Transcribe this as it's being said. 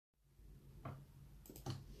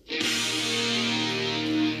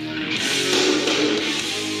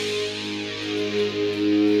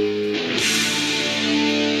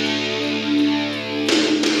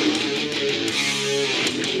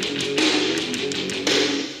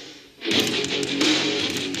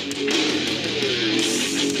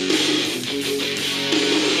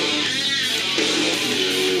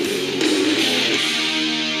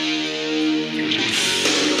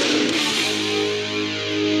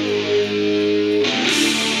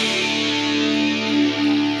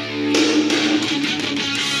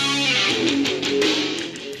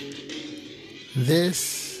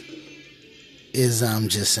is I'm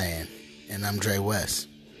Just Saying, and I'm Dre West.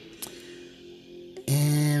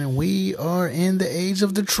 And we are in the age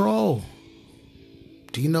of the troll.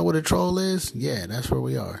 Do you know what a troll is? Yeah, that's where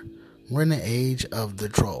we are. We're in the age of the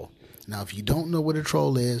troll. Now, if you don't know what a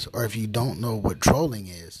troll is, or if you don't know what trolling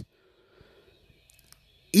is,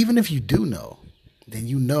 even if you do know, then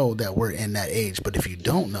you know that we're in that age. But if you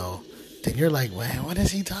don't know, then you're like, well, what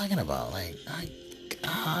is he talking about? Like,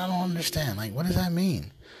 I don't understand. Like, what does that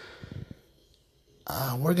mean?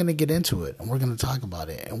 We're going to get into it, and we're going to talk about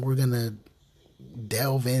it, and we're going to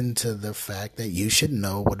delve into the fact that you should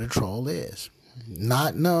know what a troll is.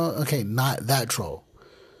 Not that troll.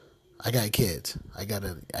 I got kids. I got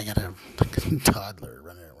a toddler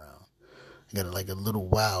running around. I got a little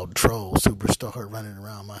wild troll superstar running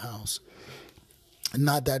around my house.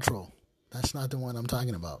 Not that troll. That's not the one I'm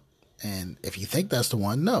talking about. And if you think that's the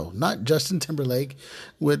one, no, not Justin Timberlake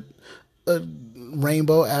with a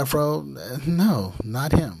rainbow afro. No,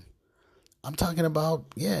 not him. I'm talking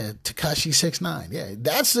about, Tekashi 6ix9ine. Yeah,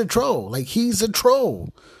 that's the troll. Like, he's a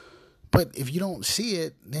troll. But if you don't see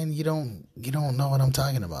it, then you don't know what I'm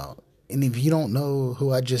talking about. And if you don't know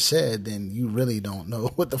who I just said, then you really don't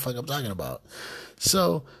know what the fuck I'm talking about.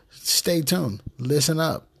 So stay tuned. Listen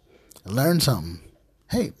up. Learn something.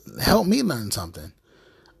 Hey, help me learn something.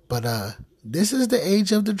 But this is the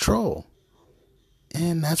age of the troll.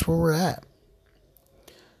 And that's where we're at.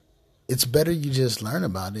 It's better you just learn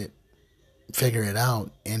about it, figure it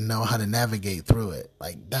out, and know how to navigate through it.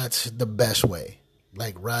 Like, that's the best way.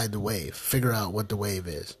 Like, ride the wave. Figure out what the wave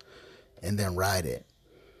is. And then ride it.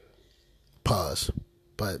 Pause.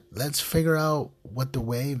 But let's figure out what the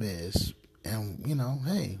wave is. And,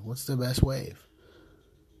 hey, what's the best wave?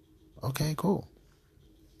 Okay, cool.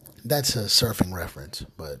 That's a surfing reference.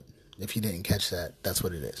 But if you didn't catch that, that's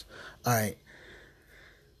what it is. All right.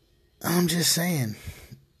 I'm just saying.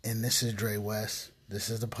 And this is Dre West. This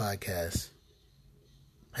is the podcast.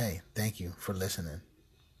 Hey, thank you for listening.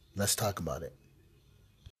 Let's talk about it.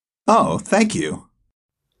 Oh, thank you.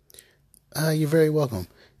 You're very welcome.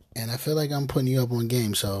 And I feel like I'm putting you up on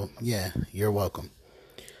game, so yeah, you're welcome.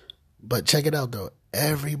 But check it out, though.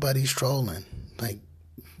 Everybody's trolling. Like,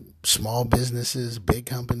 small businesses, big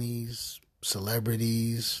companies,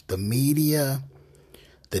 celebrities, the media,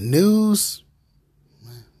 the news.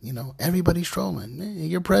 Everybody's trolling.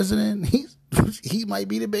 Your president, he might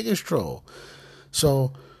be the biggest troll.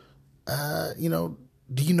 So, do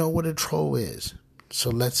you know what a troll is? So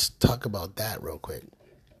let's talk about that real quick.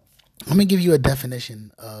 Let me give you a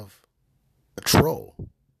definition of a troll,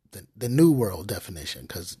 the New World definition,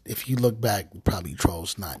 because if you look back, probably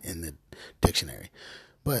troll's not in the dictionary.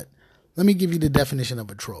 But let me give you the definition of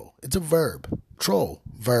a troll. It's a verb. Troll,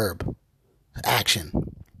 verb,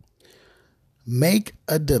 action. Make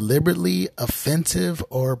a deliberately offensive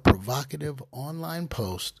or provocative online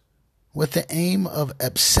post with the aim of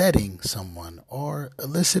upsetting someone or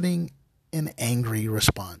eliciting an angry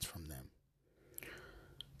response from them.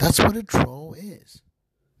 That's what a troll is.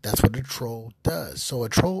 That's what a troll does. So a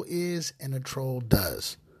troll is and a troll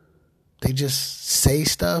does. They just say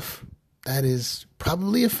stuff that is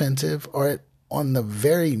probably offensive or, on the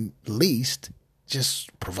very least,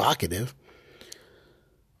 just provocative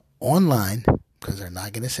online, because they're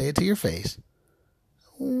not going to say it to your face,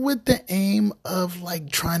 with the aim of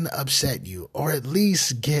trying to upset you or at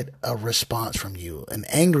least get a response from you, an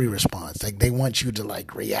angry response. Like, they want you to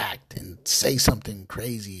react and say something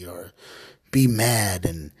crazy or be mad,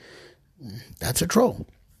 and that's a troll.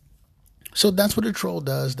 So that's what a troll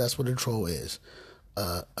does. That's what a troll is.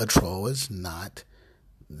 A troll is not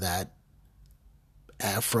that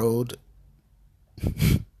afroed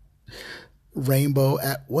rainbow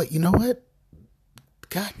what? You know what?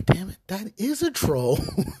 God damn it. That is a troll.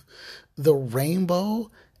 The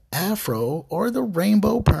rainbow afro or the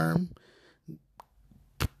rainbow perm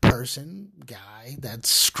person, guy that's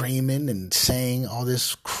screaming and saying all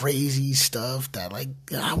this crazy stuff that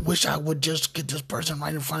I wish I would just get this person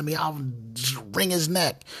right in front of me. I'll just wring his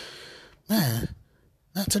neck. Man,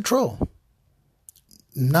 that's a troll.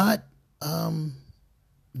 Not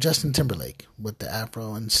Justin Timberlake with the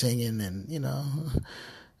afro and singing and,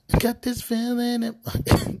 I got this feeling. All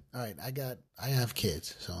right, I have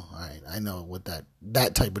kids, so all right, I know what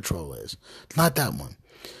that type of troll is. Not that one.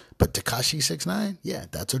 But Tekashi 6ix9ine, yeah,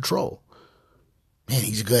 that's a troll. Man,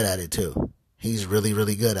 he's good at it too. He's really,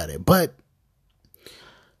 really good at it. But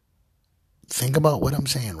think about what I'm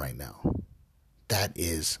saying right now. That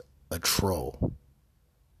is a troll.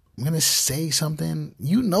 I'm going to say something.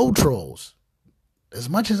 Trolls. As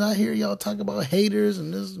much as I hear y'all talk about haters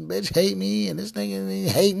and this bitch hate me and this nigga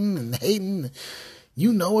hating,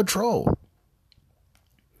 a troll.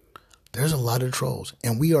 There's a lot of trolls,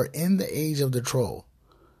 and we are in the age of the troll.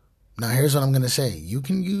 Now, here's what I'm going to say. You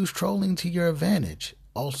can use trolling to your advantage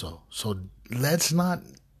also. So let's not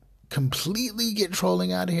completely get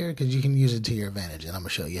trolling out of here, because you can use it to your advantage, and I'm going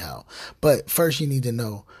to show you how. But first, you need to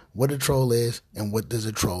know what a troll is and what does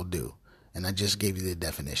a troll do. And I just gave you the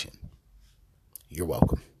definition. You're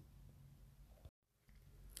welcome.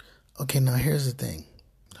 Okay, now here's the thing.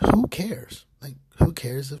 Who cares? Like, who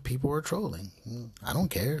cares if people are trolling? I don't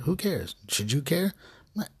care. Who cares? Should you care?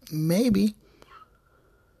 Maybe.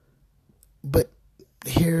 But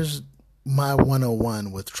here's my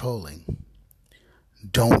 101 with trolling.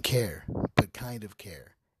 Don't care, but kind of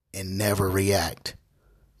care. And never react.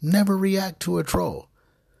 Never react to a troll.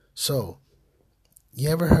 So, you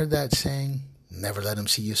ever heard that saying, never let them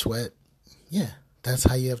see you sweat? Yeah, that's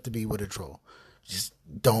how you have to be with a troll. Just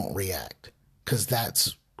don't react. Because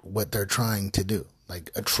that's what they're trying to do. Like,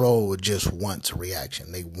 a troll just wants a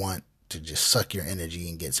reaction. They want to just suck your energy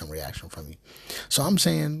and get some reaction from you. So I'm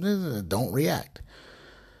saying, don't react.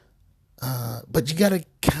 But you got to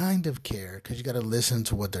kind of care, because you got to listen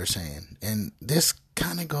to what they're saying. And this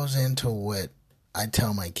kind of goes into what I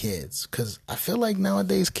tell my kids, because I feel like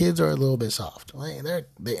nowadays kids are a little bit soft.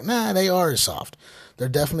 They are soft. They're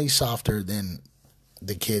definitely softer than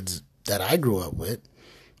the kids that I grew up with.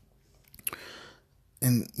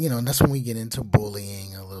 And, that's when we get into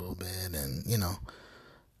bullying a little bit. And,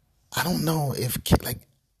 I don't know if,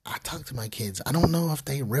 I talk to my kids. I don't know if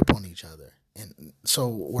they rip on each other. And so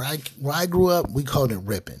where I grew up, we called it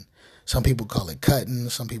ripping. Some people call it cutting.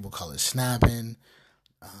 Some people call it snapping.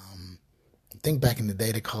 I think back in the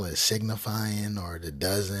day they call it signifying, or the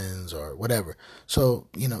dozens, or whatever. So,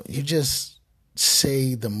 you just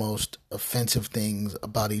say the most offensive things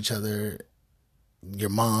about each other, your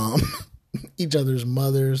mom, each other's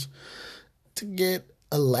mothers, to get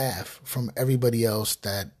a laugh from everybody else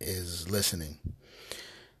that is listening.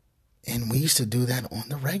 And we used to do that on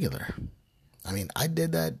the regular. I mean, I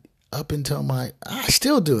did that up until I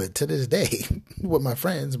still do it to this day with my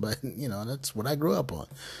friends, but that's what I grew up on.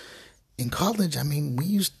 In college, I mean,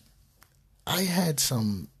 I had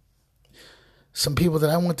some people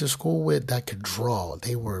that I went to school with that could draw.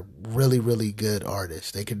 They were really, really good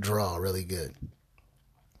artists. They could draw really good.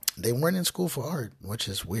 They weren't in school for art, which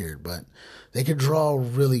is weird, but they could draw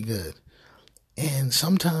really good. And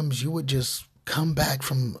sometimes you would just come back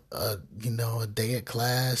from a day at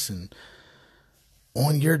class, and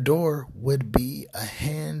on your door would be a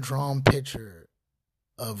hand-drawn picture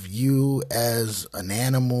of you as an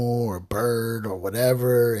animal or bird or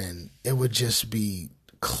whatever, and it would just be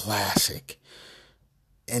classic.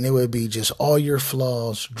 And it would be just all your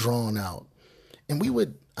flaws drawn out. And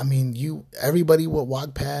everybody would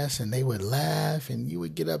walk past and they would laugh, and you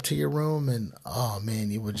would get up to your room and, oh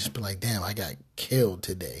man, you would just be like, damn, I got killed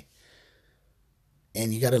today.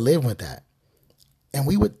 And you got to live with that. And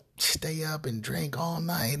we would stay up and drink all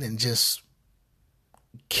night and just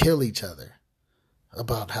kill each other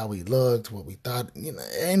about how we looked, what we thought,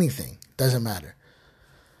 anything. Doesn't matter.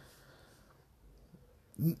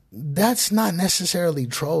 That's not necessarily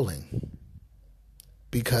trolling,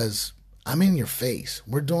 because I'm in your face.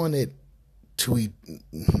 We're doing it to eat.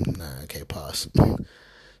 Okay, pause.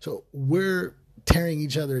 So we're tearing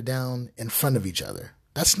each other down in front of each other.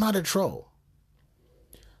 That's not a troll.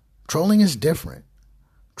 Trolling is different.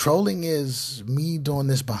 Trolling is me doing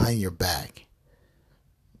this behind your back.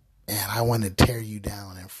 And I want to tear you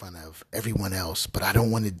down in front of everyone else, but I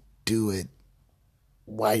don't want to do it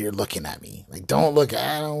while you're looking at me. Like, don't look,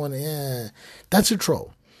 I don't want to, yeah. That's a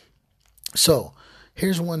troll. So,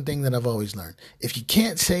 here's one thing that I've always learned. If you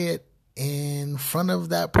can't say it in front of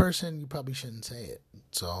that person, you probably shouldn't say it.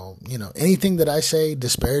 So, anything that I say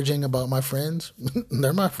disparaging about my friends,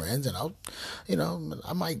 they're my friends, and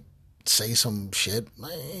I might say some shit,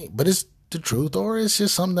 but it's the truth, or it's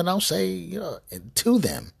just something that I'll say, to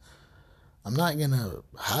them. I'm not going to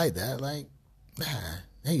hide that. Like,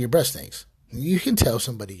 hey, your breath stinks. You can tell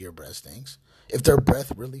somebody your breath stinks. If their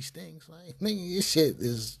breath really stinks, like, this shit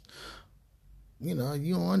is, you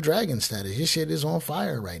on dragon status. Your shit is on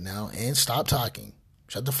fire right now, and stop talking.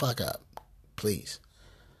 Shut the fuck up, please.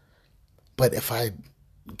 But if I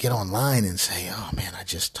get online and say, oh man, I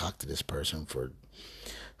just talked to this person for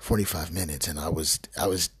 45 minutes and I was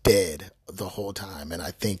dead the whole time, and I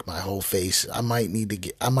think my whole face, I might need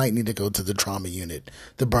to go to the trauma unit,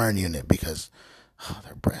 the burn unit, because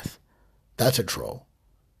their breath. That's a troll.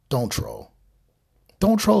 Don't troll.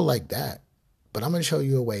 Don't troll like that. But I'm going to show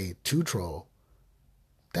you a way to troll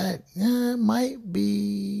that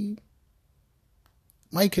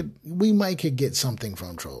we might could get something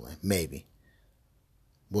from trolling. Maybe.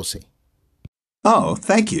 We'll see. Oh,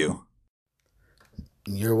 thank you.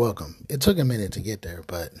 You're welcome. It took a minute to get there,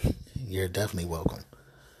 but you're definitely welcome.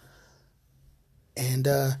 And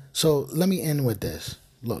so let me end with this.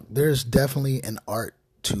 Look, there's definitely an art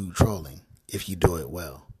to trolling if you do it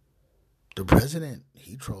well. The president,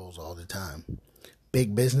 he trolls all the time.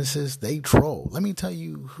 Big businesses, they troll. Let me tell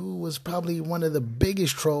you who was probably one of the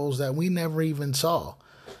biggest trolls that we never even saw.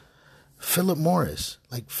 Philip Morris.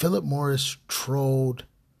 Like, Philip Morris trolled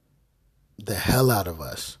the hell out of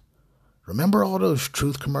us. Remember all those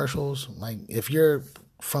truth commercials? Like, if you're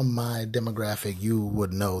from my demographic, you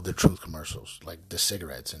would know the truth commercials, like the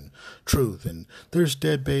cigarettes and truth, and there's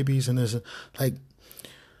dead babies, and there's like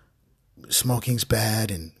smoking's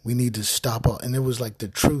bad, and we need to stop all. And it was like the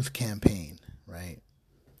truth campaign, right?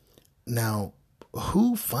 Now,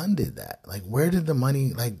 who funded that? Like, where did the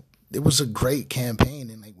money? Like, it was a great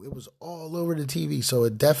campaign, and like it was all over the TV. So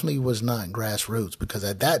it definitely was not grassroots, because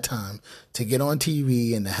at that time, to get on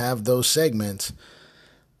TV and to have those segments,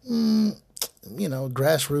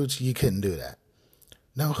 grassroots, you couldn't do that.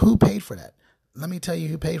 Now, who paid for that? Let me tell you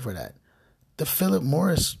who paid for that. The Philip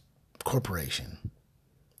Morris Corporation.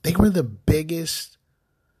 They were the biggest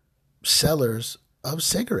sellers of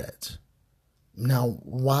cigarettes. Now,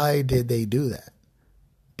 why did they do that?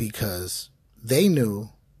 Because they knew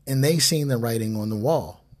and they seen the writing on the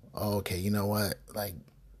wall. Oh, okay, you know what? Like,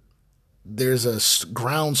 there's a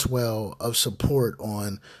groundswell of support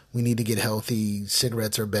on we need to get healthy,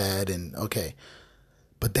 cigarettes are bad, and okay.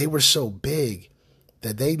 But they were so big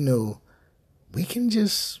that they knew we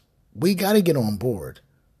got to get on board.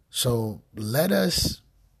 So let us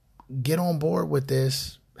get on board with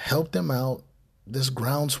this, help them out, this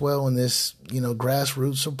groundswell and this,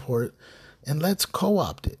 grassroots support, and let's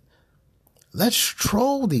co-opt it. Let's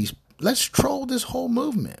troll this whole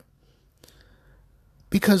movement.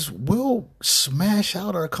 Because we'll smash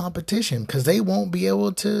out our competition, because they won't be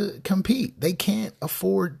able to compete. They can't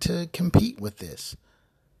afford to compete with this.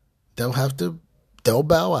 They'll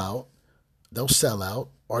bow out, they'll sell out,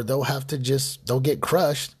 or they'll get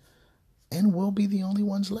crushed, and we'll be the only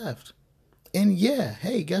ones left. And yeah,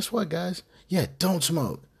 hey, guess what, guys? Yeah, don't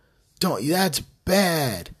smoke. That's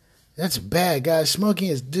bad. That's bad, guys. Smoking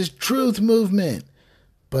is this truth movement.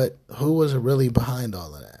 But who was really behind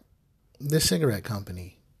all of that? The cigarette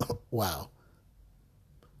company. Wow.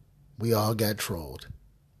 We all got trolled.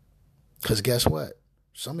 Because guess what?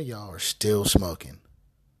 Some of y'all are still smoking.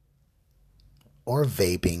 Or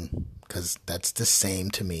vaping. Because that's the same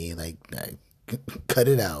to me. Like, cut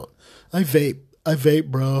it out. I vape,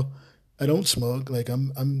 bro. I don't smoke. Like,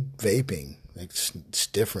 I'm vaping. Like, it's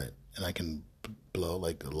different. And I can blow,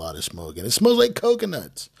 like, a lot of smoke. And it smells like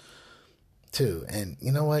coconuts, too. And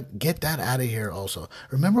you know what? Get that out of here also.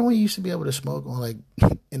 Remember when you used to be able to smoke on, like,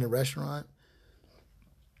 in a restaurant?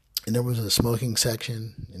 And there was a smoking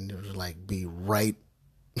section, and it was like be right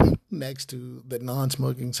next to the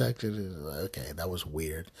non-smoking section. Okay, that was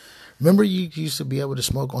weird. Remember you used to be able to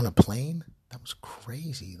smoke on a plane? That was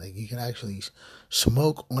crazy. Like, you could actually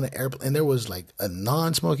smoke on an airplane. And there was like a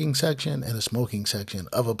non-smoking section and a smoking section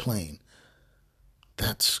of a plane.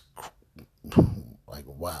 That's like,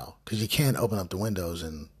 wow. Because you can't open up the windows,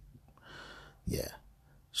 and yeah.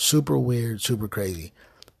 Super weird, super crazy.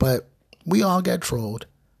 But we all got trolled.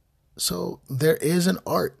 So there is an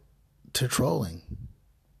art to trolling.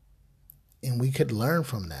 And we could learn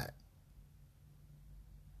from that.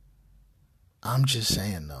 I'm just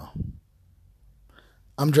saying, though.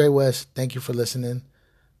 I'm Dre West. Thank you for listening.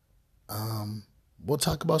 We'll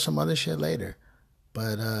talk about some other shit later.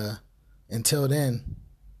 But until then,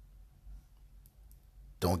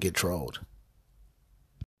 don't get trolled.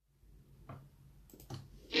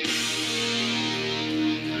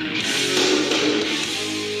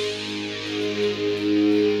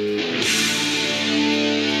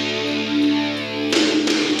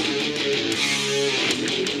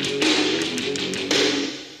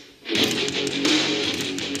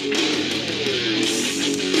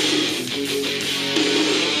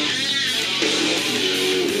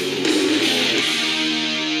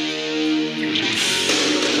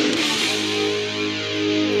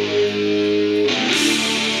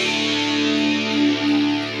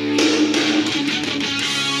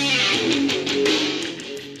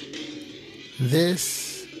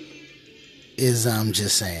 This is I'm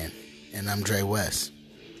Just Saying, and I'm Dre West.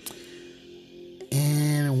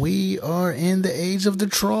 And we are in the age of the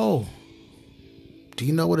troll. Do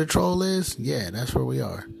you know what a troll is? Yeah, that's where we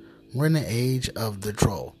are. We're in the age of the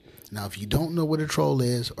troll. Now, if you don't know what a troll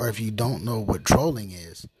is, or if you don't know what trolling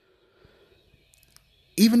is,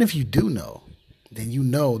 even if you do know, then you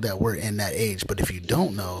know that we're in that age. But if you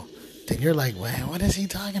don't know, then you're like, well, what is he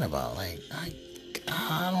talking about? Like,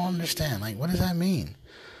 I don't understand. Like, what does that mean?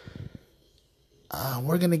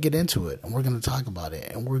 We're going to get into it, and we're going to talk about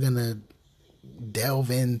it, and we're going to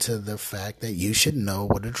delve into the fact that you should know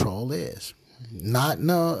what a troll is. Not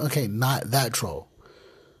that troll.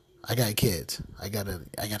 I got kids. I got a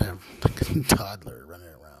toddler running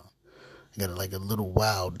around. I got a little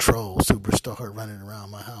wild troll superstar running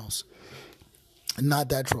around my house. Not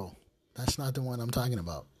that troll. That's not the one I'm talking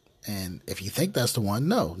about. And if you think that's the one,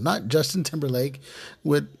 no, not Justin Timberlake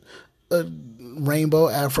with a rainbow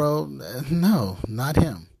afro. No, not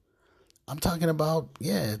him. I'm talking about,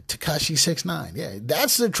 Tekashi 6ix9ine. Yeah,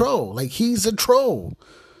 that's the troll. Like, he's a troll.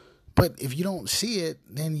 But if you don't see it,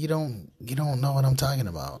 then you don't know what I'm talking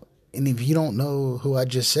about. And if you don't know who I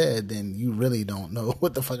just said, then you really don't know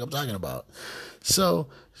what the fuck I'm talking about. So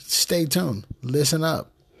stay tuned. Listen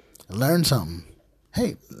up. Learn something.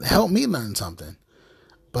 Hey, help me learn something.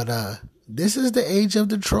 But this is the age of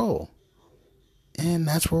the troll. And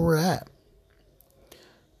that's where we're at.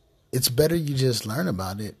 It's better you just learn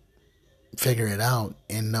about it, figure it out,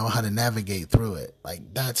 and know how to navigate through it.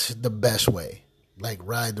 Like, that's the best way. Like,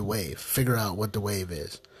 ride the wave. Figure out what the wave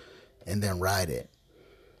is. And then ride it.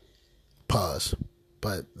 Pause.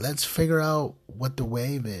 But let's figure out what the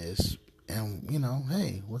wave is. And,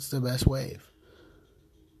 hey, what's the best wave?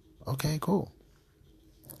 Okay, cool.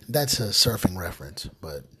 That's a surfing reference.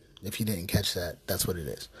 But if you didn't catch that, that's what it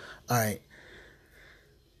is. All right.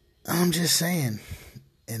 I'm just saying.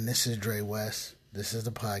 And this is Dre West. This is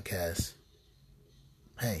the podcast.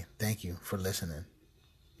 Hey, thank you for listening.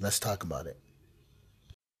 Let's talk about it.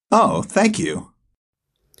 Oh, thank you.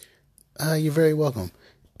 You're very welcome.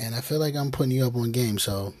 And I feel like I'm putting you up on game,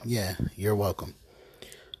 so yeah, you're welcome.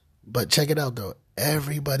 But check it out, though.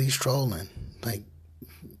 Everybody's trolling. Like,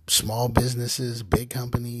 small businesses, big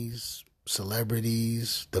companies,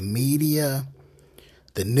 celebrities, the media,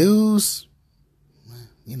 the news.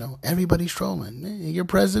 Everybody's trolling. Your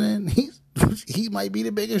president, he might be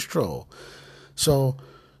the biggest troll. So,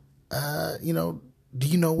 do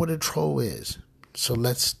you know what a troll is? So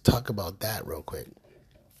let's talk about that real quick.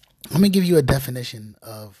 I'm going to give you a definition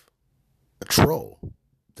of a troll,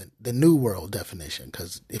 the New World definition,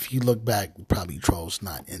 because if you look back, probably troll's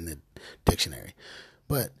not in the dictionary.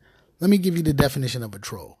 But let me give you the definition of a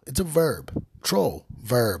troll. It's a verb. Troll,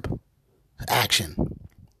 verb, action.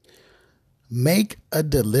 Make a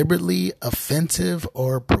deliberately offensive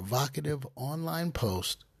or provocative online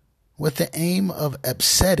post with the aim of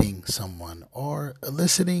upsetting someone or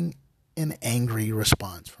eliciting an angry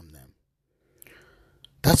response from them.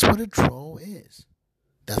 That's what a troll is.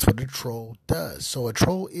 That's what a troll does. So a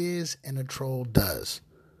troll is and a troll does.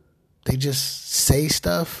 They just say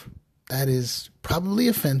stuff that is probably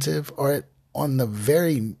offensive or on the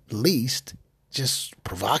very least just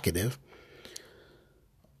provocative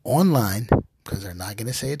online, because they're not going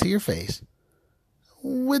to say it to your face,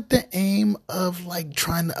 with the aim of like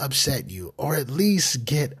trying to upset you or at least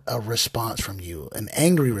get a response from you, an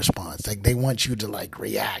angry response. Like they want you to like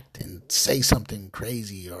react and say something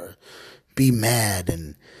crazy or be mad,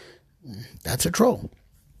 and that's a troll.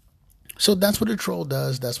 So that's what a troll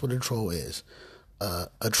does. That's what a troll is.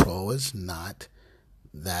 A troll is not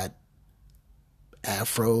that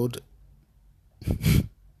afroed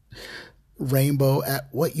rainbow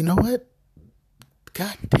what? You know what?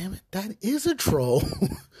 God damn it. That is a troll.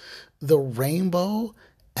 The rainbow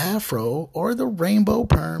afro or the rainbow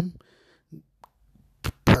perm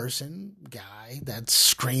person, guy that's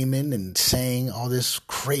screaming and saying all this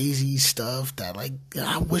crazy stuff that like,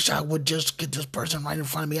 I wish I would just get this person right in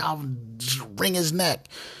front of me. I'll just wring his neck.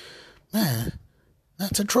 Man,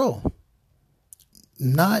 that's a troll.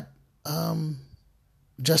 Not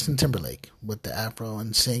Justin Timberlake with the afro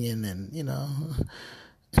and singing and,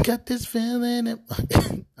 I got this feeling. All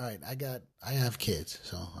right, I have kids,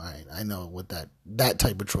 so all right, I know what that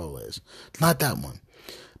type of troll is. Not that one.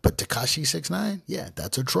 But Tekashi 6ix9ine, yeah,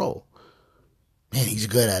 that's a troll. Man, he's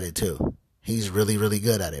good at it too. He's really, really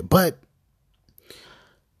good at it. But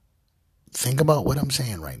think about what I'm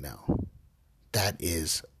saying right now. That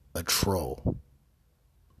is a troll.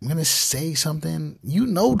 I'm going to say something.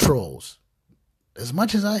 Trolls. As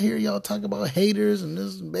much as I hear y'all talk about haters and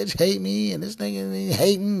this bitch hate me and this nigga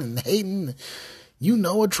hating,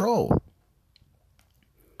 a troll.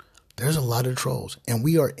 There's a lot of trolls. And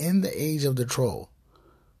we are in the age of the troll.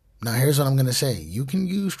 Now, here's what I'm going to say. You can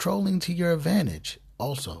use trolling to your advantage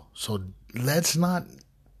also. So let's not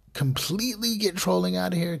completely get trolling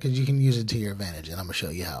out of here, because you can use it to your advantage. And I'm going to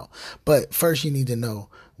show you how. But first, you need to know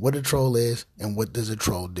what a troll is and what does a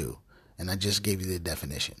troll do. And I just gave you the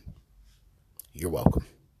definition. You're welcome.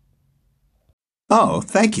 Oh,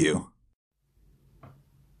 thank you.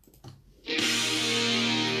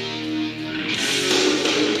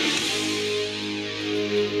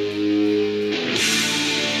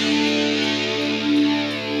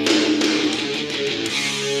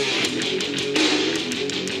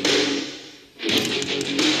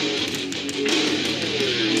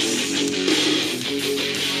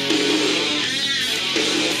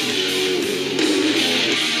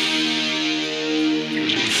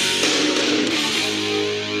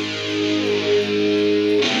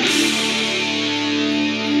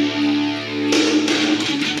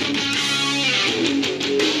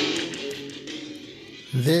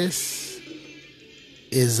 This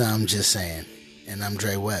is I'm Just Saying, and I'm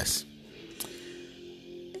Dre West.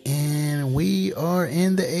 And we are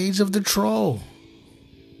in the age of the troll.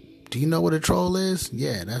 Do you know what a troll is?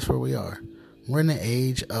 Yeah, that's where we are. We're in the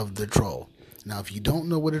age of the troll. Now, if you don't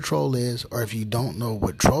know what a troll is, or if you don't know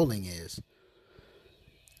what trolling is,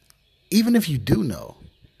 even if you do know,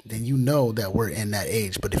 then you know that we're in that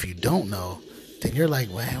age. But if you don't know, then you're like,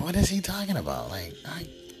 well, what is he talking about? Like,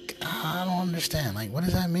 I don't understand. Like, what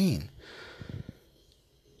does that mean?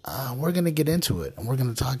 We're going to get into it, and we're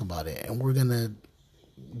going to talk about it, and we're going to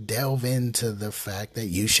delve into the fact that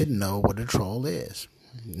you should know what a troll is.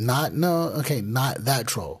 Not that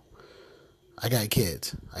troll. I got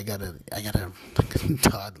kids. I got a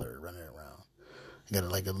toddler running around. I got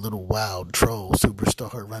a little wild troll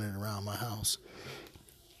superstar running around my house.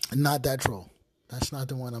 Not that troll. That's not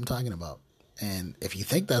the one I'm talking about. And if you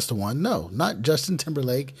think that's the one, no, not Justin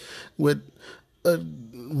Timberlake with a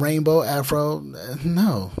rainbow afro.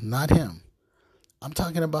 No, not him. I'm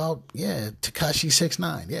talking about, Tekashi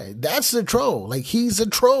 6ix9ine. Yeah, that's the troll. Like, he's a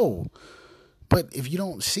troll. But if you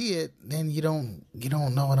don't see it, then you don't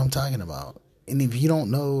know what I'm talking about. And if you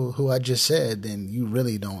don't know who I just said, then you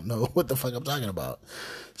really don't know what the fuck I'm talking about.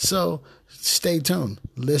 So stay tuned.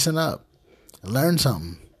 Listen up. Learn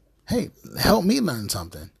something. Hey, help me learn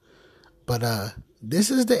something. But this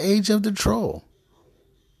is the age of the troll.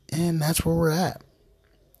 And that's where we're at.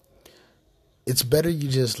 It's better you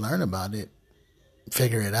just learn about it,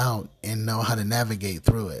 figure it out, and know how to navigate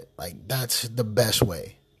through it. Like, that's the best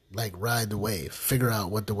way. Like, ride the wave. Figure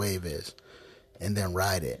out what the wave is. And then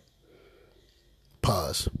ride it.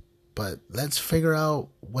 Pause. But let's figure out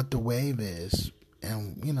what the wave is.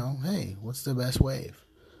 And, hey, what's the best wave?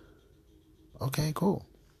 Okay, cool.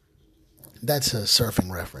 That's a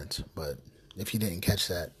surfing reference. But if you didn't catch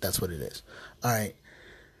that, that's what it is. All right.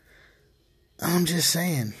 I'm just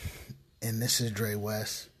saying. And this is Dre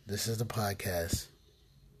West. This is the podcast.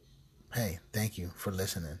 Hey, thank you for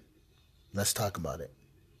listening. Let's talk about it.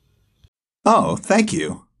 Oh, thank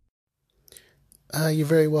you. You're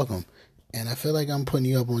very welcome. And I feel like I'm putting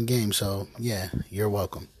you up on game, so yeah, you're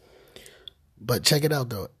welcome. But check it out,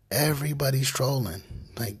 though. Everybody's trolling.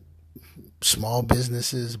 Like, small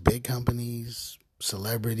businesses, big companies,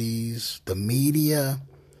 celebrities, the media,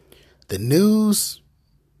 the news.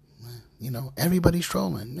 Everybody's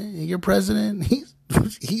trolling. Your president,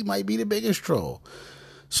 he might be the biggest troll.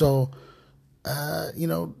 So, do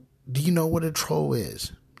you know what a troll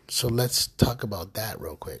is? So let's talk about that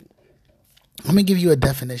real quick. Let me give you a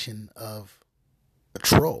definition of a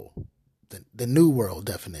troll, the New World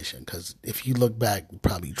definition, because if you look back,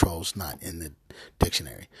 probably troll's not in the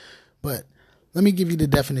dictionary. But let me give you the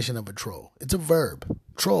definition of a troll. It's a verb.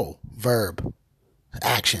 Troll, verb,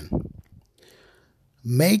 action.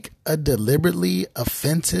 Make a deliberately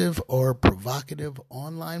offensive or provocative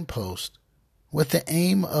online post with the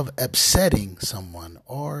aim of upsetting someone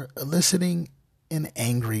or eliciting an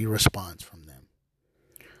angry response from them.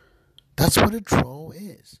 That's what a troll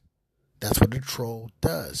is. That's what a troll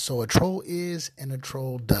does. So a troll is and a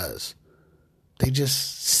troll does. They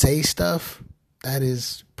just say stuff that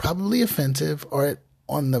is probably offensive or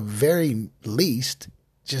on the very least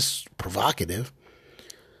just provocative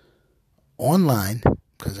online,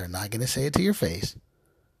 because they're not going to say it to your face,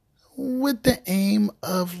 with the aim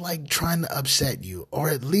of trying to upset you or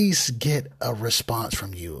at least get a response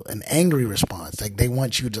from you, an angry response. Like, they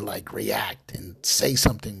want you to react and say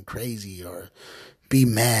something crazy or be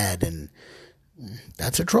mad, and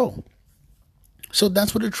that's a troll. So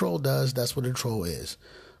that's what a troll does. That's what a troll is.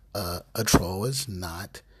 A troll is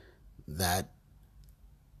not that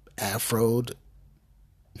afroed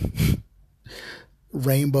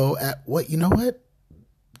rainbow you know what?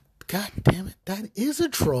 God damn it. That is a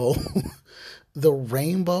troll. The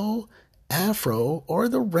rainbow afro or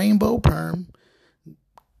the rainbow perm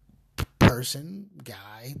person,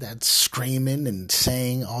 guy that's screaming and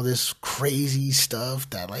saying all this crazy stuff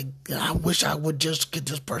that I wish I would just get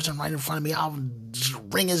this person right in front of me. I'll just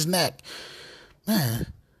wring his neck.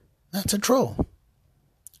 Man, that's a troll.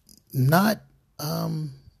 Not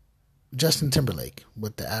Justin Timberlake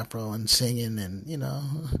with the afro and singing and,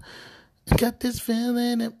 got this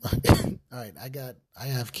feeling. All right, I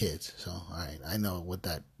have kids, so all right, I know what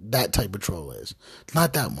that type of troll is.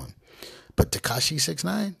 Not that one. But Tekashi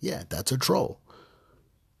 6ix9ine, yeah, that's a troll.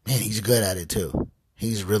 Man, he's good at it too.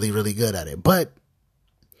 He's really, really good at it. But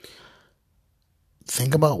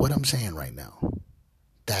think about what I'm saying right now.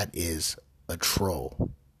 That is a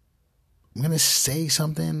troll. I'm going to say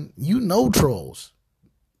something. Trolls.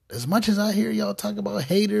 As much as I hear y'all talk about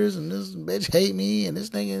haters and this bitch hate me and this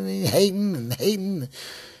nigga hating,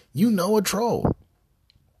 you know a troll.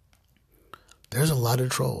 There's a lot of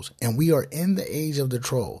trolls, and we are in the age of the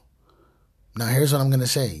troll. Now, here's what I'm going to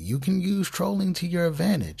say. You can use trolling to your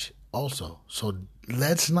advantage also. So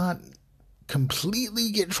let's not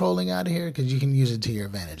completely get trolling out of here, because you can use it to your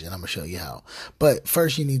advantage, and I'm going to show you how. But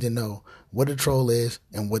first, you need to know what a troll is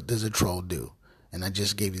and what does a troll do. And I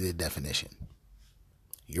just gave you the definition.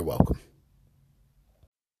 You're welcome.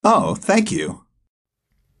 Oh, thank you.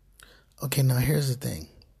 Okay, now here's the thing.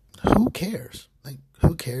 Who cares? Like,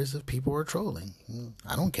 who cares if people are trolling?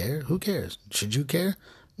 I don't care. Who cares? Should you care?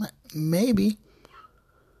 Maybe.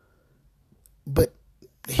 But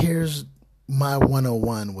here's my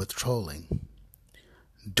 101 with trolling.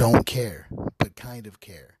 Don't care, but kind of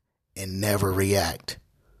care. And never react.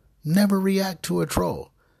 Never react to a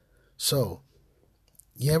troll. So,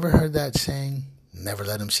 you ever heard that saying, never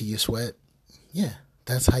let them see you sweat? Yeah,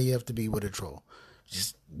 that's how you have to be with a troll.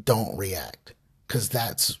 Just don't react. Because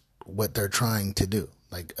that's what they're trying to do.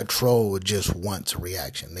 Like, a troll just wants a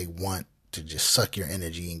reaction. They want to just suck your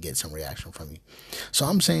energy and get some reaction from you. So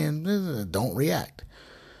I'm saying, don't react.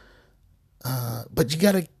 But you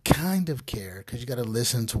got to kind of care, because you got to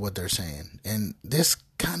listen to what they're saying. And this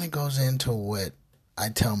kind of goes into what I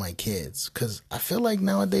tell my kids, because I feel like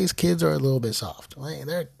nowadays kids are a little bit soft. Like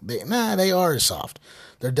they are soft.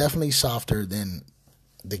 They're definitely softer than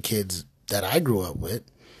the kids that I grew up with.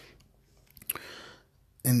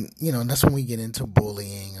 And, that's when we get into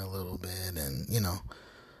bullying a little bit. And,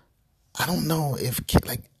 I don't know if,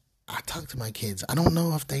 I talk to my kids. I don't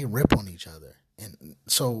know if they rip on each other. And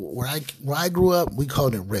so where I grew up, we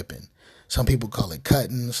called it ripping. Some people call it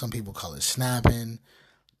cutting. Some people call it snapping.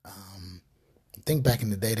 I think back in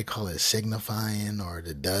the day they call it signifying, or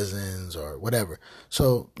the dozens, or whatever.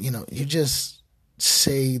 So, you just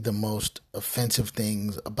say the most offensive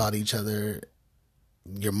things about each other,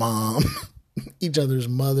 your mom, each other's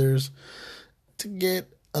mothers, to get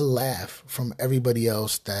a laugh from everybody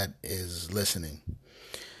else that is listening.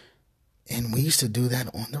 And we used to do that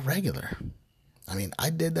on the regular. I mean, I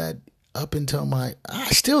did that up until I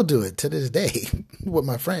still do it to this day with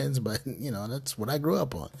my friends, but that's what I grew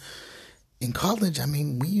up on. In college, I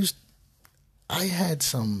mean, I had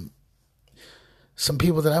some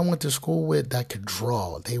people that I went to school with that could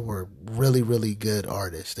draw. They were really, really good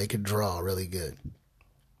artists. They could draw really good.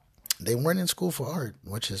 They weren't in school for art,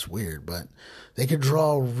 which is weird, but they could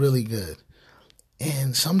draw really good.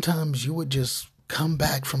 And sometimes you would just come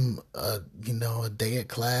back from a day at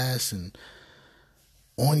class, and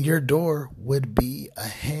on your door would be a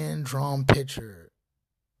hand-drawn picture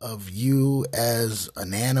of you as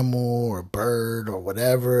an animal or bird or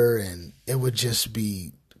whatever, and it would just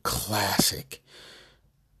be classic.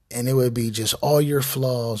 And it would be just all your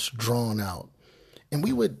flaws drawn out. And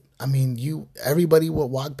everybody would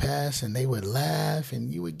walk past and they would laugh,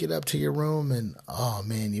 and you would get up to your room and, oh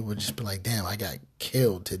man, you would just be like, damn, I got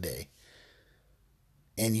killed today.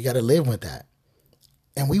 And you got to live with that.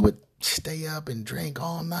 And we would stay up and drink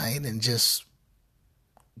all night and just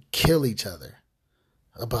kill each other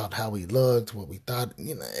about how we looked, what we thought,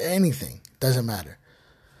 anything. Doesn't matter.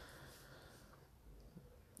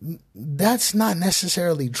 That's not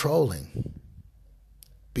necessarily trolling,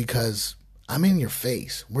 because I'm in your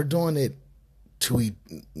face. We're doing it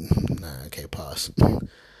okay, pause.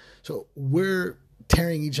 So we're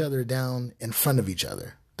tearing each other down in front of each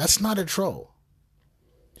other. That's not a troll.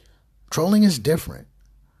 Trolling is different.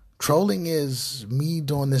 Trolling is me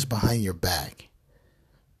doing this behind your back.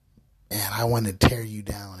 And I want to tear you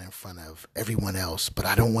down in front of everyone else, but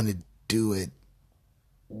I don't want to do it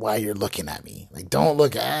while you're looking at me. Like, don't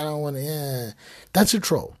look, I don't want to, That's a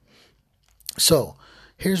troll. So,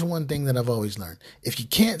 here's one thing that I've always learned. If you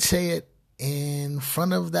can't say it in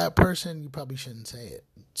front of that person, you probably shouldn't say it.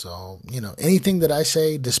 So, anything that I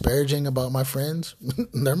say disparaging about my friends,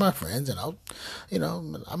 they're my friends, and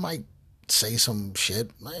I might say some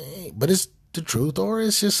shit, but it's the truth, or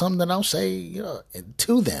it's just something that I'll say,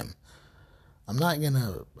 to them. I'm not going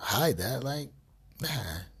to hide that. Like,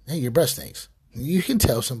 hey, your breath stinks. You can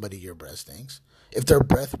tell somebody your breath stinks. If their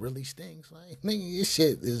breath really stinks, like, your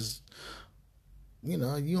shit is, you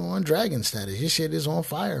on dragon status. Your shit is on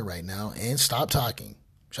fire right now, and stop talking.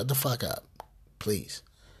 Shut the fuck up, please.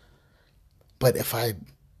 But if I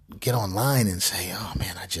get online and say, oh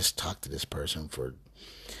man, I just talked to this person for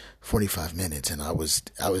 45 minutes and I was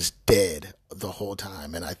dead the whole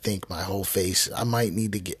time, and I think my whole face, I might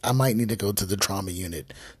need to go to the trauma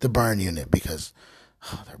unit, the burn unit, because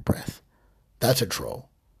their breath. That's a troll.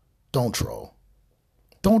 Don't troll.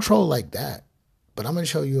 Don't troll like that. But I'm going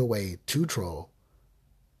to show you a way to troll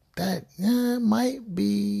that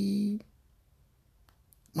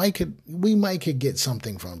we might could get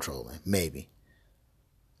something from trolling. Maybe.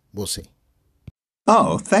 We'll see.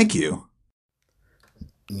 Oh, thank you.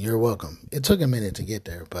 You're welcome. It took a minute to get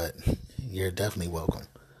there, but you're definitely welcome.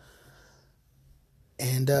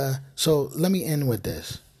 And so let me end with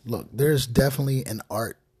this. Look, there's definitely an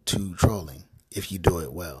art to trolling if you do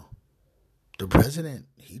it well. The president,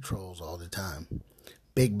 he trolls all the time.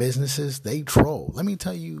 Big businesses, they troll. Let me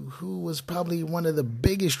tell you who was probably one of the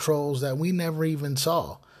biggest trolls that we never even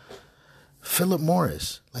saw. Philip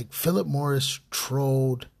Morris. Like, Philip Morris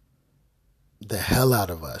trolled the hell out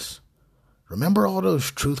of us. Remember all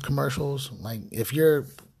those truth commercials? Like, if you're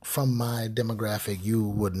from my demographic, you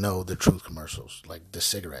would know the truth commercials, like the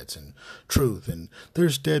cigarettes and truth, and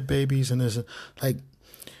there's dead babies, and there's like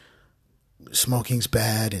smoking's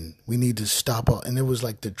bad, and we need to stop all. And it was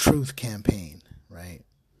like the truth campaign, right?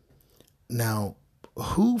 Now,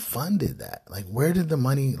 who funded that? Like, where did the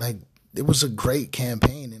money? Like, it was a great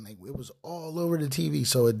campaign, and like it was all over the TV.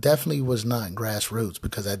 So it definitely was not grassroots,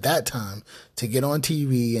 because at that time, to get on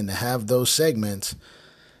TV and to have those segments,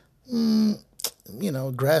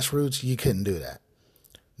 grassroots, you couldn't do that.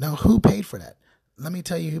 Now, who paid for that? Let me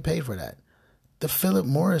tell you who paid for that. The Philip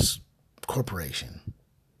Morris Corporation.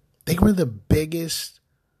 They were the biggest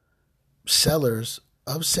sellers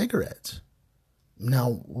of cigarettes.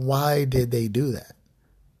 Now, why did they do that?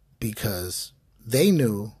 Because they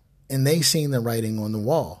knew and they seen the writing on the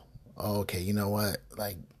wall. Oh, okay, you know what?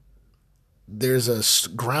 Like, there's a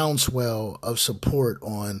groundswell of support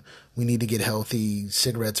on we need to get healthy,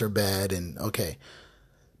 cigarettes are bad, and okay.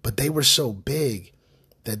 But they were so big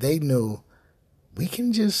that they knew we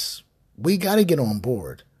got to get on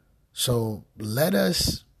board. So let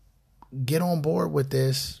us get on board with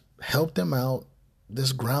this, help them out,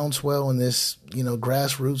 this groundswell and this,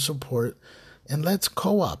 grassroots support, and let's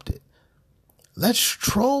co-opt it. Let's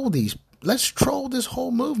troll this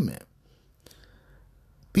whole movement.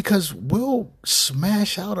 Because we'll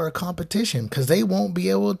smash out our competition, because they won't be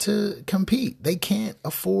able to compete. They can't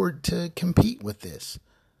afford to compete with this.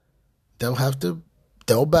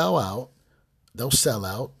 They'll bow out, they'll sell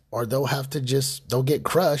out, or they'll get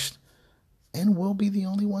crushed, and we'll be the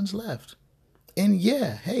only ones left. And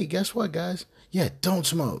yeah, hey, guess what, guys? Yeah, don't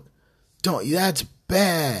smoke. That's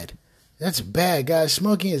bad. That's bad, guys.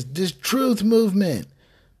 Smoking is this truth movement.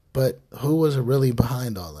 But who was really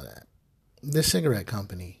behind all of that? The cigarette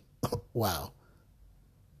company. Wow.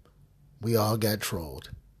 We all got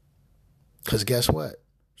trolled. Because guess what?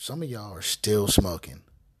 Some of y'all are still smoking.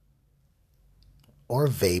 Or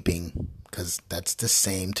vaping. Because that's the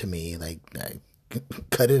same to me. Like,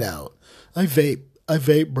 cut it out. I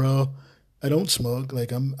vape, bro. I don't smoke.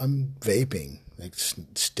 Like, I'm vaping. Like,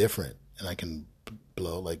 it's different. And I can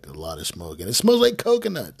blow, like, a lot of smoke. And it smells like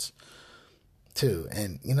coconuts, too.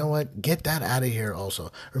 And you know what? Get that out of here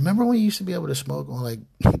also. Remember when you used to be able to smoke on, like,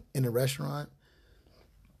 in a restaurant?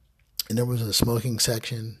 And there was a smoking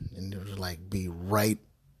section, and there was, like, be right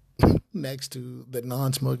next to the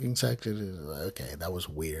non-smoking section. Okay, that was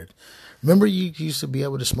weird. Remember you used to be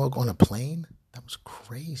able to smoke on a plane? That was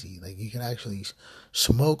crazy. Like, you could actually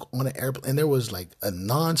smoke on an airplane. And there was, like, a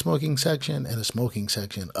non-smoking section and a smoking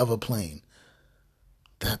section of a plane.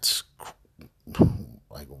 That's,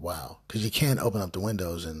 like, wow. Because you can't open up the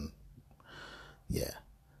windows and, yeah.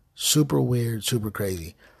 Super weird, super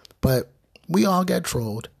crazy. But we all get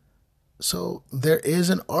trolled. So there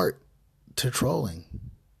is an art to trolling.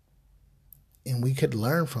 And we could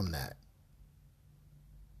learn from that.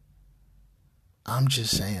 I'm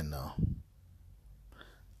just saying, though.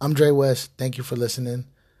 I'm Dre West. Thank you for listening.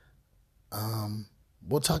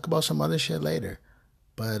 We'll talk about some other shit later.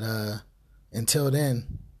 But until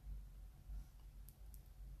then,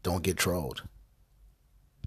 don't get trolled.